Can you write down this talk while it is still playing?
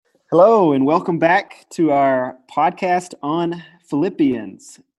Hello, and welcome back to our podcast on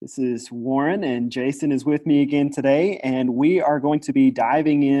Philippians. This is Warren, and Jason is with me again today, and we are going to be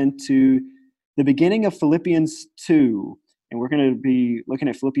diving into the beginning of Philippians 2, and we're going to be looking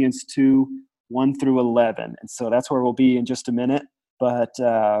at Philippians 2, 1 through 11. And so that's where we'll be in just a minute. But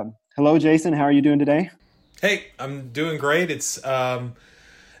hello, Jason. How are you doing today? Hey, I'm doing great.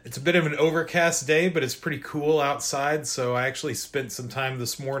 It's a bit of an overcast day, but it's pretty cool outside. So I actually spent some time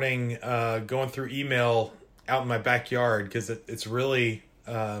this morning going through email out in my backyard because it's really,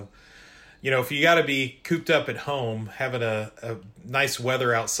 if you got to be cooped up at home, having a nice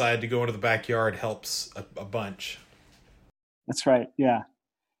weather outside to go into the backyard helps a bunch. That's right. Yeah.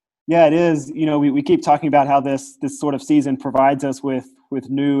 Yeah, it is. We keep talking about how this sort of season provides us with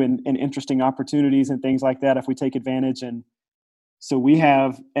new and interesting opportunities and things like that if we take advantage. And so we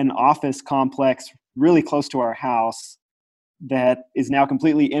have an office complex really close to our house that is now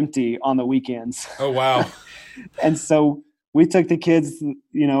completely empty on the weekends. Oh, wow. And so we took the kids,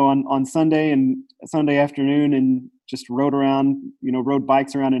 on Sunday and Sunday afternoon and just rode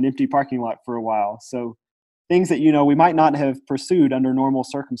bikes around an empty parking lot for a while. So things that, we might not have pursued under normal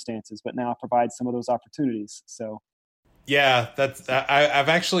circumstances, but now provide some of those opportunities. So. Yeah, I've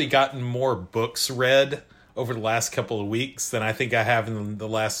actually gotten more books read over the last couple of weeks than I think I have in the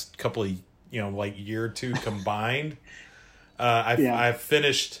last couple of, year or two combined. I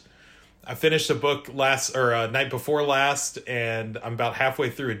finished a book night before last, and I'm about halfway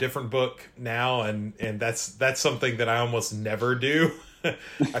through a different book now. And that's something that I almost never do.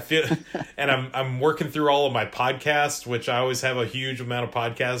 I feel, and I'm working through all of my podcasts, which I always have a huge amount of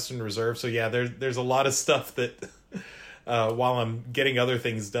podcasts in reserve. So yeah, there's a lot of stuff that, while I'm getting other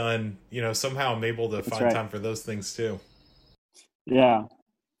things done, somehow I'm able to find time for those things too. Yeah.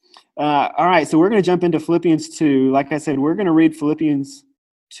 All right. So we're going to jump into Philippians 2. Like I said, we're going to read Philippians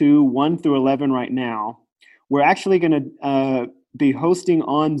 2, 1 through 11 right now. We're actually going to be hosting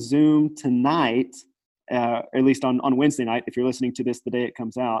on Zoom tonight, or at least on Wednesday night, if you're listening to this the day it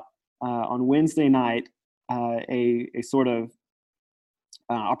comes out, on Wednesday night, a sort of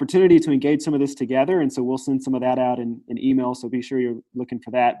opportunity to engage some of this together. And so we'll send some of that out in email. So be sure you're looking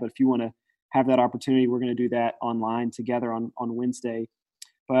for that. But if you want to have that opportunity, we're going to do that online together on Wednesday.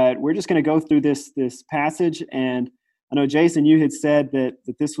 But we're just going to go through this passage. And I know, Jason, you had said that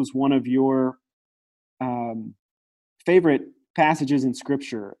this was one of your favorite passages in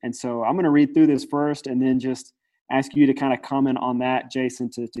Scripture. And so I'm going to read through this first and then just ask you to kind of comment on that, Jason,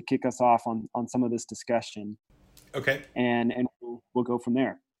 to kick us off on some of this discussion. Okay. And we'll go from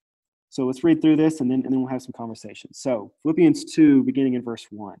there. So let's read through this and then we'll have some conversation. So Philippians 2, beginning in verse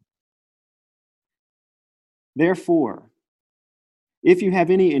 1. Therefore, if you have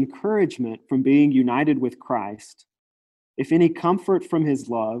any encouragement from being united with Christ, if any comfort from his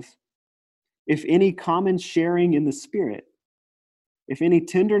love, if any common sharing in the Spirit, if any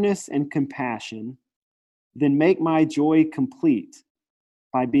tenderness and compassion, then make my joy complete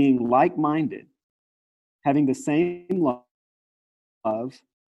by being like-minded, having the same love,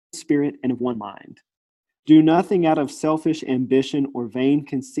 spirit, and of one mind. Do nothing out of selfish ambition or vain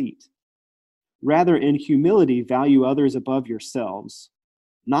conceit. Rather, in humility, value others above yourselves,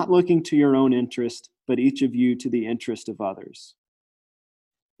 not looking to your own interest, but each of you to the interest of others.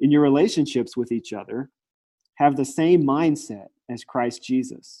 In your relationships with each other, have the same mindset as Christ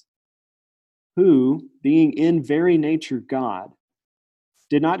Jesus, who, being in very nature God,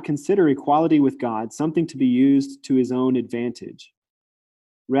 did not consider equality with God something to be used to his own advantage.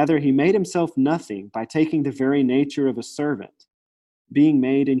 Rather, he made himself nothing by taking the very nature of a servant, being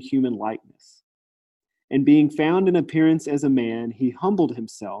made in human likeness. And being found in appearance as a man, he humbled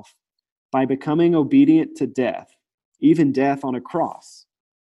himself by becoming obedient to death, even death on a cross.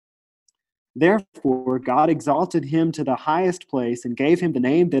 Therefore, God exalted him to the highest place and gave him the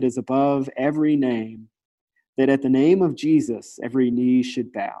name that is above every name, that at the name of Jesus every knee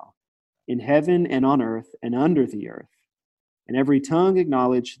should bow, in heaven and on earth and under the earth, and every tongue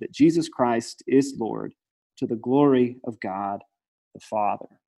acknowledge that Jesus Christ is Lord, to the glory of God the Father.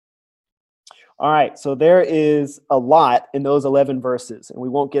 All right, so there is a lot in those 11 verses, and we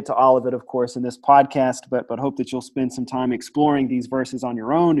won't get to all of it, of course, in this podcast, but hope that you'll spend some time exploring these verses on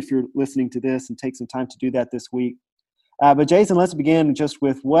your own if you're listening to this, and take some time to do that this week. But Jason, let's begin just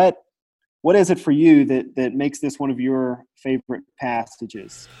with what is it for you that makes this one of your favorite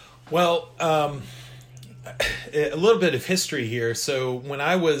passages? Well, a little bit of history here. So when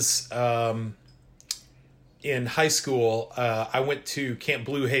I was in high school, I went to Camp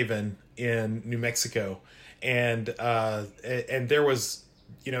Blue Haven in New Mexico, and there was,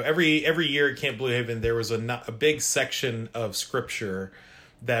 every year at Camp Blue Haven there was a big section of scripture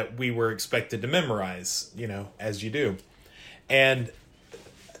that we were expected to memorize, as you do. And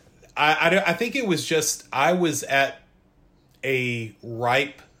I think it was just, I was at a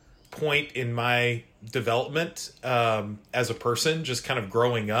ripe point in my development as a person, just kind of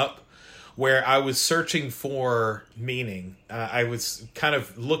growing up, where I was searching for meaning. I was kind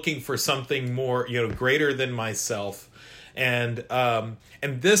of looking for something more, greater than myself. And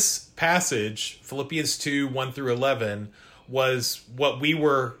this passage, Philippians 2, 1 through 11, was what we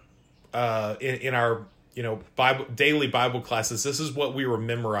were in our daily Bible classes. This is what we were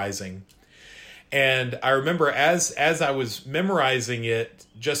memorizing. And I remember as I was memorizing it,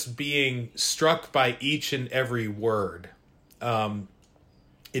 just being struck by each and every word.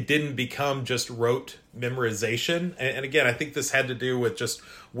 It didn't become just rote memorization. And again, I think this had to do with just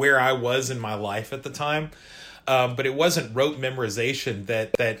where I was in my life at the time. But it wasn't rote memorization,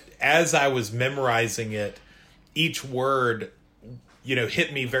 that as I was memorizing it, each word,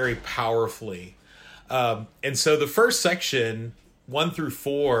 hit me very powerfully. And so the first section, 1 through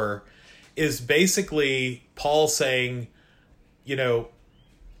 4, is basically Paul saying,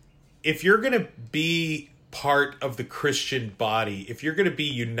 if you're going to be part of the Christian body, if you're going to be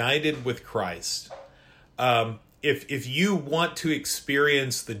united with Christ, if you want to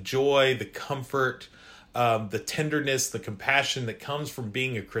experience the joy, the comfort, the tenderness, the compassion that comes from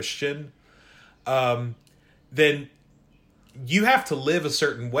being a Christian, then you have to live a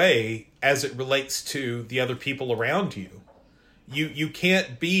certain way as it relates to the other people around you. You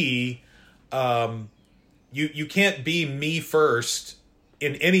can't be you can't be me first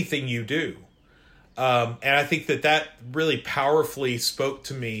in anything you do. And I think that really powerfully spoke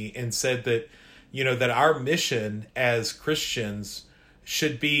to me and said that, that our mission as Christians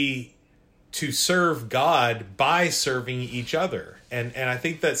should be to serve God by serving each other. And I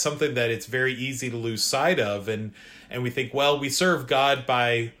think that's something that it's very easy to lose sight of. And we think, well, we serve God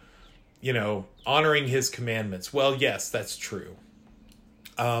by, honoring his commandments. Well, yes, that's true.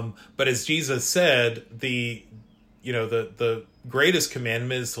 But as Jesus said, the greatest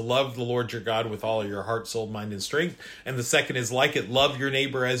commandment is to love the Lord your God with all your heart, soul, mind, and strength. And the second is like it, love your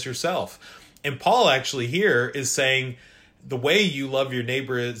neighbor as yourself. And Paul actually here is saying the way you love your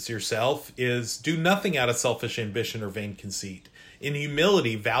neighbor as yourself is do nothing out of selfish ambition or vain conceit. In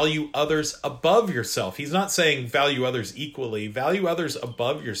humility, value others above yourself. He's not saying value others equally, value others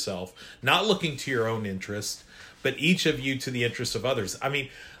above yourself, not looking to your own interest, but each of you to the interest of others. I mean,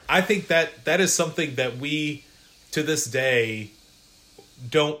 I think that is something that we, to this day,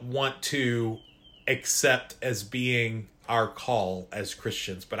 don't want to accept as being our call as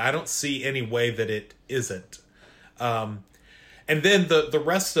Christians, but I don't see any way that it isn't. And then the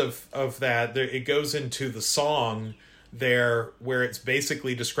rest of that, it goes into the song there where it's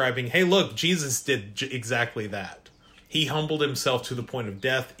basically describing, hey, look, Jesus did exactly that. He humbled himself to the point of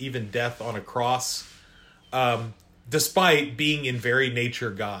death, even death on a cross, despite being in very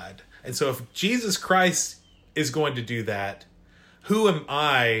nature God. And so if Jesus Christ is going to do that, who am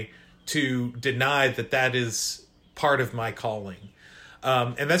I to deny that is part of my calling?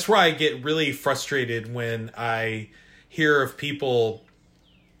 And that's where I get really frustrated when I hear of people,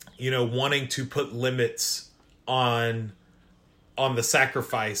 wanting to put limits on the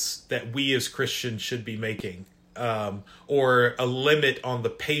sacrifice that we as Christians should be making, or a limit on the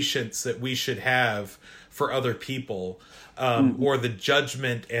patience that we should have for other people, or the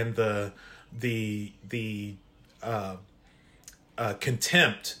judgment and the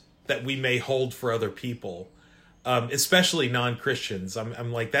contempt that we may hold for other people, especially non-Christians.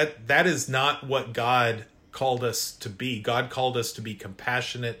 I'm like, that is not what God called us to be. God called us to be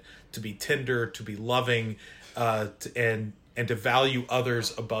compassionate, to be tender, to be loving, and to value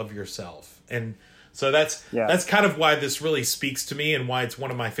others above yourself. And so that's kind of why this really speaks to me and why it's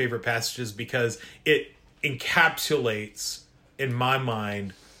one of my favorite passages, because it encapsulates, in my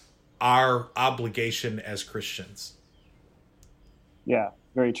mind, our obligation as Christians. Yeah,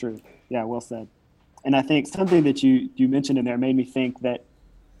 very true. Yeah, well said. And I think something that you mentioned in there made me think that,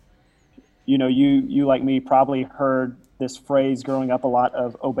 you like me probably heard this phrase growing up a lot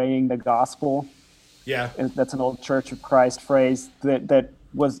of obeying the gospel. Yeah. And that's an old Church of Christ phrase that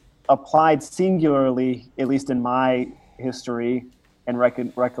was applied singularly, at least in my history and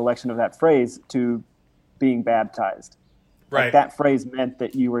recollection of that phrase, to being baptized. Right. Like that phrase meant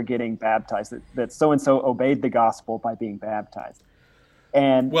that you were getting baptized, that so-and-so obeyed the gospel by being baptized.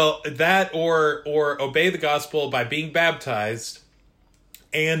 And well, that or obey the gospel by being baptized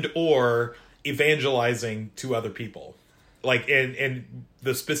and or evangelizing to other people. Like, and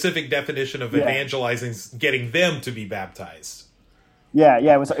the specific definition of evangelizing is getting them to be baptized. Yeah.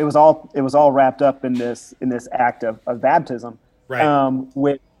 It was all wrapped up in this act of baptism. Right.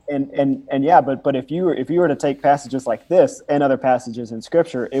 With and yeah, but if you were to take passages like this and other passages in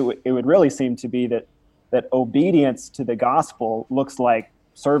Scripture, it would really seem to be that obedience to the gospel looks like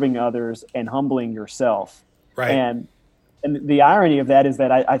serving others and humbling yourself. Right. And the irony of that is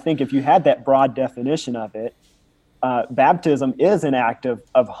that I think if you had that broad definition of it, baptism is an act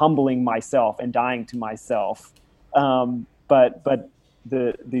of humbling myself and dying to myself. But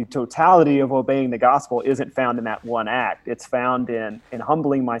the totality of obeying the gospel isn't found in that one act. It's found in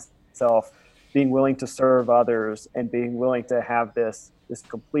humbling myself, being willing to serve others, and being willing to have this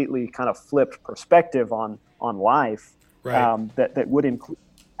completely kind of flipped perspective on life. Right. That would include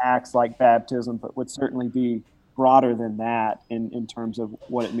acts like baptism, but would certainly be broader than that in terms of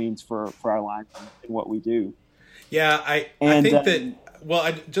what it means for our lives and what we do. Yeah, I think that,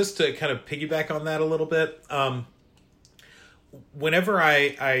 well, just to kind of piggyback on that a little bit, whenever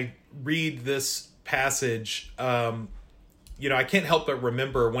I read this passage, I can't help but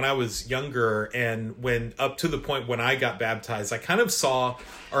remember when I was younger and when up to the point when I got baptized, I kind of saw,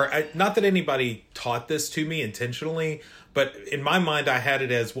 not that anybody taught this to me intentionally, but in my mind, I had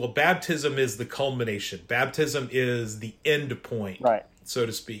it as, well, baptism is the culmination. Baptism is the end point, right, so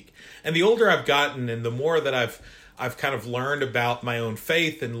to speak. And the older I've gotten and the more that I've kind of learned about my own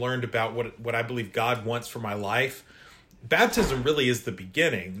faith and learned about what I believe God wants for my life, baptism really is the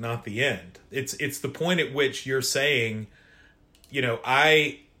beginning, not the end. It's the point at which you're saying,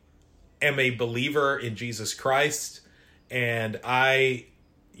 I am a believer in Jesus Christ, and I,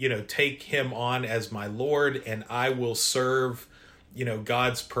 take him on as my Lord, and I will serve,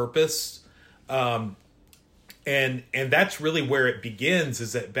 God's purpose. And that's really where it begins,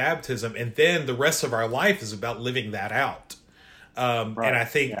 is at baptism. And then the rest of our life is about living that out. Right. And I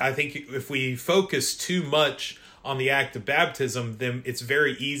think if we focus too much on the act of baptism, then it's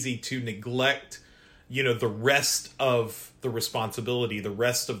very easy to neglect, the rest of the responsibility, the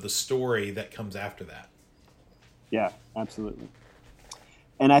rest of the story that comes after that. Yeah, absolutely.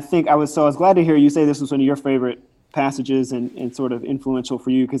 And I think I was glad to hear you say this was one of your favorite passages and sort of influential for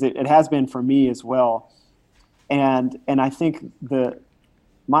you, because it has been for me as well. And I think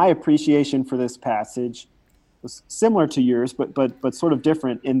my appreciation for this passage was similar to yours, but sort of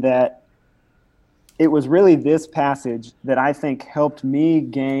different in that it was really this passage that I think helped me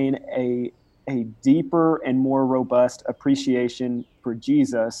gain a deeper and more robust appreciation for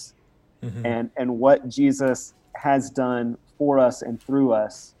Jesus, mm-hmm. and what Jesus has done for us and through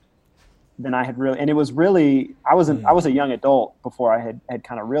us than I had really. And it was really, I was a young adult before I had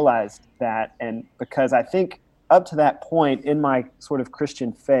kind of realized that. And because I think up to that point in my sort of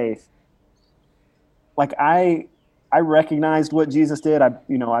Christian faith, like I recognized what Jesus did.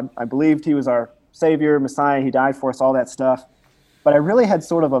 I believed he was our Savior, Messiah. He died for us, all that stuff. But I really had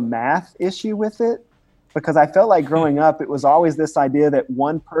sort of a math issue with it, because I felt like growing up, it was always this idea that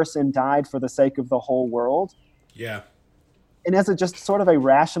one person died for the sake of the whole world. Yeah. And as a just sort of a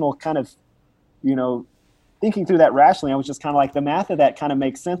rational kind of, thinking through that rationally, I was just kind of like, the math of that kind of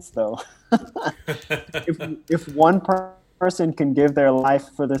makes sense, though. if one person can give their life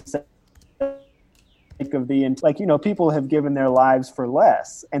for the sake of people have given their lives for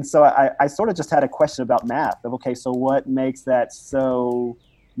less. And so I sort of just had a question about math of, okay, so what makes that so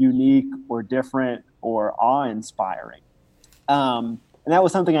unique or different or awe-inspiring? And that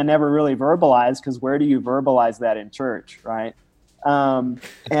was something I never really verbalized, because where do you verbalize that in church, right? And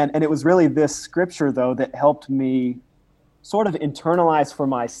it was really this scripture, though, that helped me sort of internalize for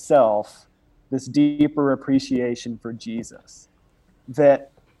myself this deeper appreciation for Jesus,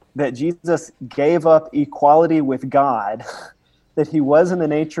 that Jesus gave up equality with God, that he was in the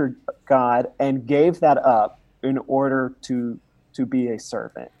nature God, and gave that up in order to be a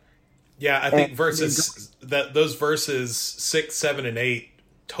servant. Yeah, I think those verses 6, 7, and 8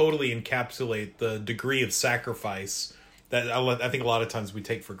 totally encapsulate the degree of sacrifice that I think a lot of times we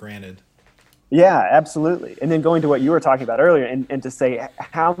take for granted. Yeah, absolutely. And then going to what you were talking about earlier, and to say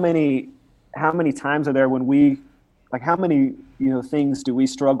how many times are there when we, like, how many things do we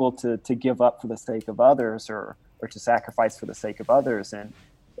struggle to give up for the sake of others, or to sacrifice for the sake of others, and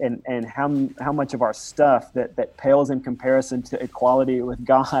how much of our stuff that pales in comparison to equality with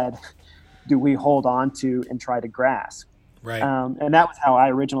God do we hold on to and try to grasp? Right. And that was how I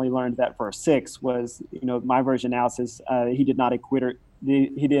originally learned that verse 6 was, my version now says he did not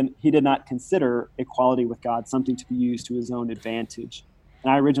consider equality with God something to be used to his own advantage.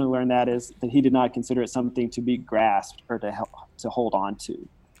 And I originally learned that he did not consider it something to be grasped or to hold on to.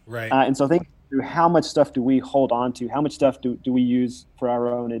 Right. And so think through, how much stuff do we hold on to? How much stuff do we use for our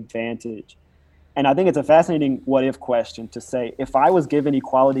own advantage? And I think it's a fascinating what if question to say, if I was given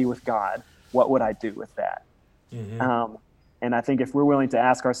equality with God, what would I do with that? Mm-hmm. And I think if we're willing to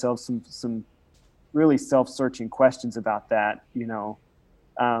ask ourselves some really self-searching questions about that,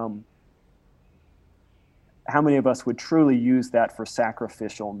 how many of us would truly use that for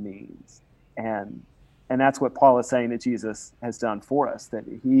sacrificial means? And that's what Paul is saying that Jesus has done for us, that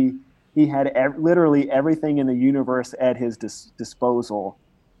he had literally everything in the universe at his disposal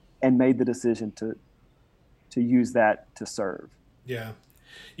and made the decision to use that to serve. Yeah.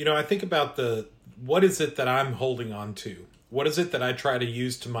 I think about what is it that I'm holding on to? What is it that I try to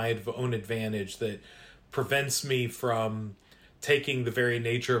use to my own advantage that prevents me from taking the very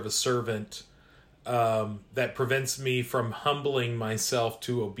nature of a servant, that prevents me from humbling myself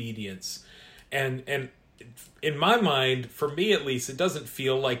to obedience? And in my mind, for me at least, it doesn't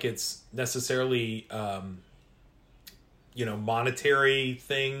feel like it's necessarily, monetary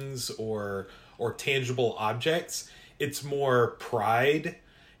things or tangible objects. It's more pride.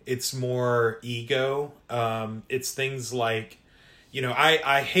 It's more ego. It's things like,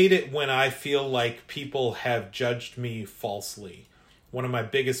 I hate it when I feel like people have judged me falsely. One of my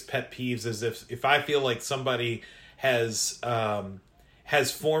biggest pet peeves is if I feel like somebody has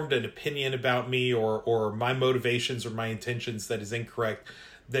formed an opinion about me or my motivations or my intentions that is incorrect,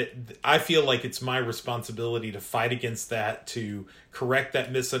 that I feel like it's my responsibility to fight against that, to correct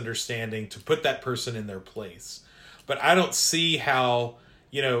that misunderstanding, to put that person in their place. But I don't see how,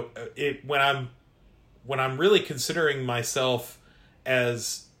 when I'm really considering myself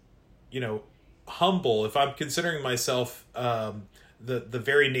as, humble, if I'm considering myself the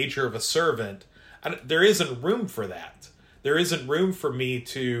very nature of a servant, there isn't room for that. There isn't room for me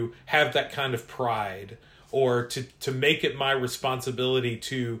to have that kind of pride or to make it my responsibility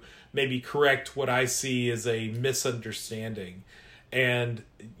to maybe correct what I see as a misunderstanding. And,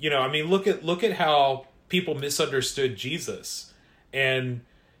 look at how people misunderstood Jesus. And,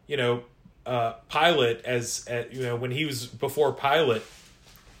 Pilate, when he was before Pilate,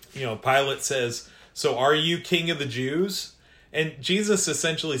 Pilate says, "So are you king of the Jews?" And Jesus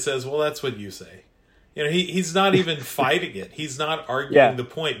essentially says, "Well, that's what you say." He's not even fighting it. He's not arguing the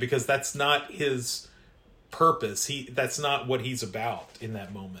point, because that's not his purpose. That's not what he's about in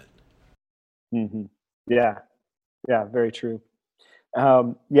that moment. Mm-hmm. Yeah, very true.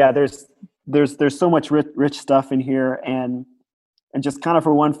 There's so much rich stuff in here, and just kind of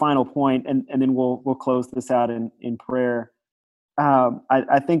for one final point, and then we'll close this out in prayer.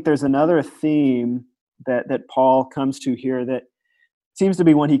 I think there's another theme that Paul comes to here that seems to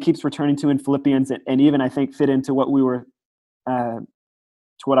be one he keeps returning to in Philippians, and even I think fit into what we were to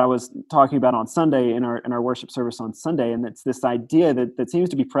what I was talking about on Sunday in our worship service on Sunday. And it's this idea that seems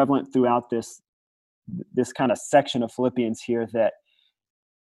to be prevalent throughout this kind of section of Philippians here, that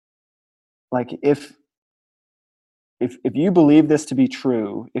like if you believe this to be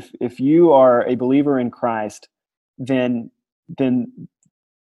true, if you are a believer in Christ, then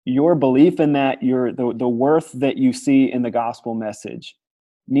your belief in that, the worth that you see in the gospel message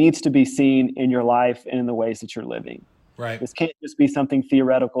needs to be seen in your life and in the ways that you're living. Right. This can't just be something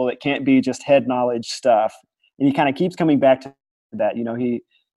theoretical. It can't be just head knowledge stuff. And he kind of keeps coming back to that. He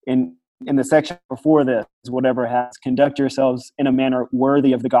in the section before this, whatever has, conduct yourselves in a manner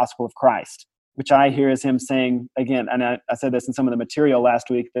worthy of the gospel of Christ, which I hear as him saying again, and I said this in some of the material last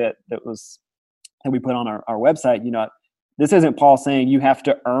week that we put on our website. This isn't Paul saying you have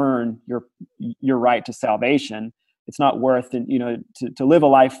to earn your right to salvation. It's not worth, to live a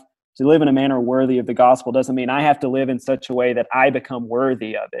life, to live in a manner worthy of the gospel doesn't mean I have to live in such a way that I become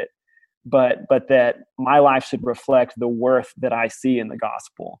worthy of it, but that my life should reflect the worth that I see in the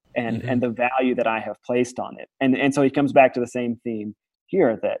gospel and the value that I have placed on it. And so he comes back to the same theme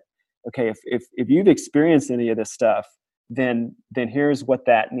here, that okay, if you've experienced any of this stuff, then here's what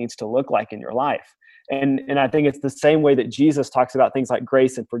that needs to look like in your life. And I think it's the same way that Jesus talks about things like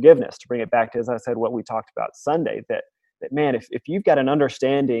grace and forgiveness, to bring it back to, as I said, what we talked about Sunday, that man, if you've got an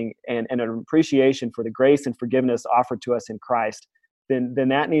understanding and an appreciation for the grace and forgiveness offered to us in Christ, then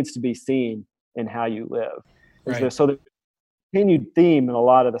that needs to be seen in how you live. Right. So the continued theme in a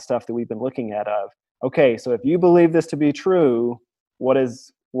lot of the stuff that we've been looking at of, okay, so if you believe this to be true, what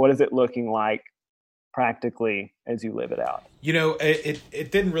is it looking like practically as you live it out?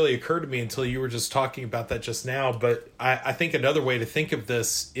 It didn't really occur to me until you were just talking about that just now, but I think another way to think of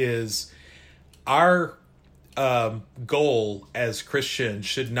this is our goal as Christians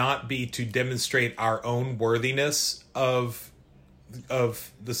should not be to demonstrate our own worthiness of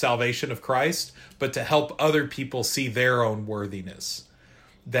the salvation of Christ, but to help other people see their own worthiness.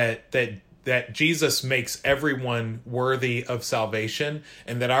 That Jesus makes everyone worthy of salvation,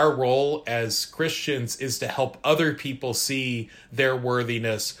 and that our role as Christians is to help other people see their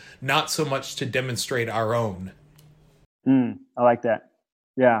worthiness, not so much to demonstrate our own. I like that.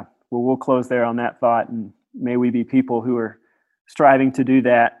 Yeah. Well, we'll close there on that thought, and may we be people who are striving to do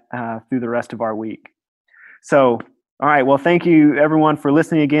that through the rest of our week. So, all right. Well, thank you everyone for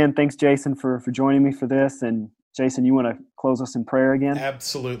listening again. Thanks, Jason, for joining me for this. And Jason, you want to close us in prayer again?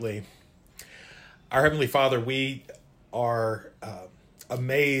 Absolutely. Our Heavenly Father, we are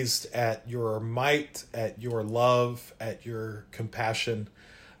amazed at your might, at your love, at your compassion.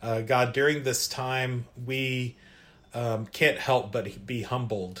 God, during this time, we can't help but be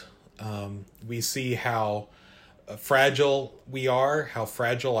humbled. We see how fragile we are, how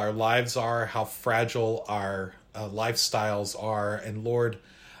fragile our lives are, how fragile our lifestyles are. And Lord,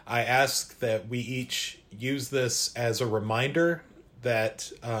 I ask that we each use this as a reminder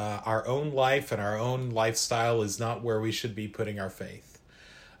that our own life and our own lifestyle is not where we should be putting our faith.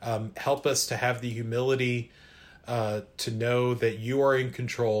 Help us to have the humility to know that you are in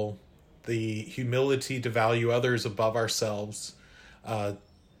control, the humility to value others above ourselves,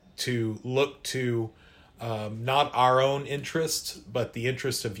 to look to not our own interest, but the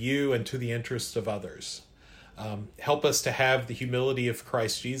interest of you and to the interest of others. Help us to have the humility of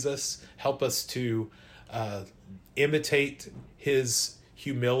Christ Jesus. Help us to imitate his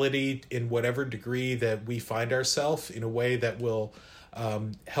humility in whatever degree that we find ourselves, in a way that will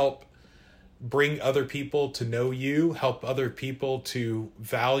help bring other people to know you, help other people to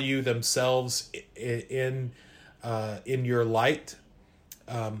value themselves in your light.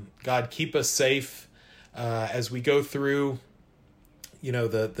 God, keep us safe as we go through,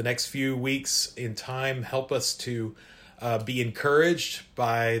 the next few weeks in time. Help us to be encouraged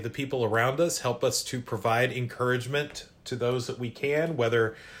by the people around us. Help us to provide encouragement to those that we can,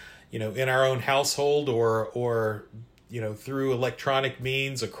 whether, in our own household or through electronic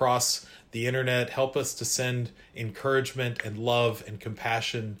means across the internet. Help us to send encouragement and love and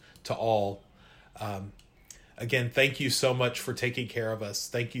compassion to all. Again, thank you so much for taking care of us.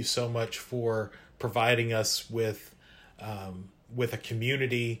 Thank you so much for providing us with a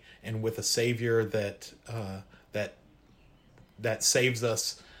community and with a Savior that saves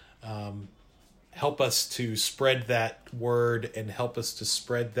us. Help us to spread that word and help us to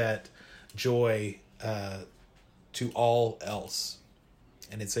spread that joy to all else.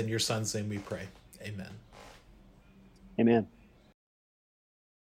 And it's in your Son's name we pray. Amen. Amen.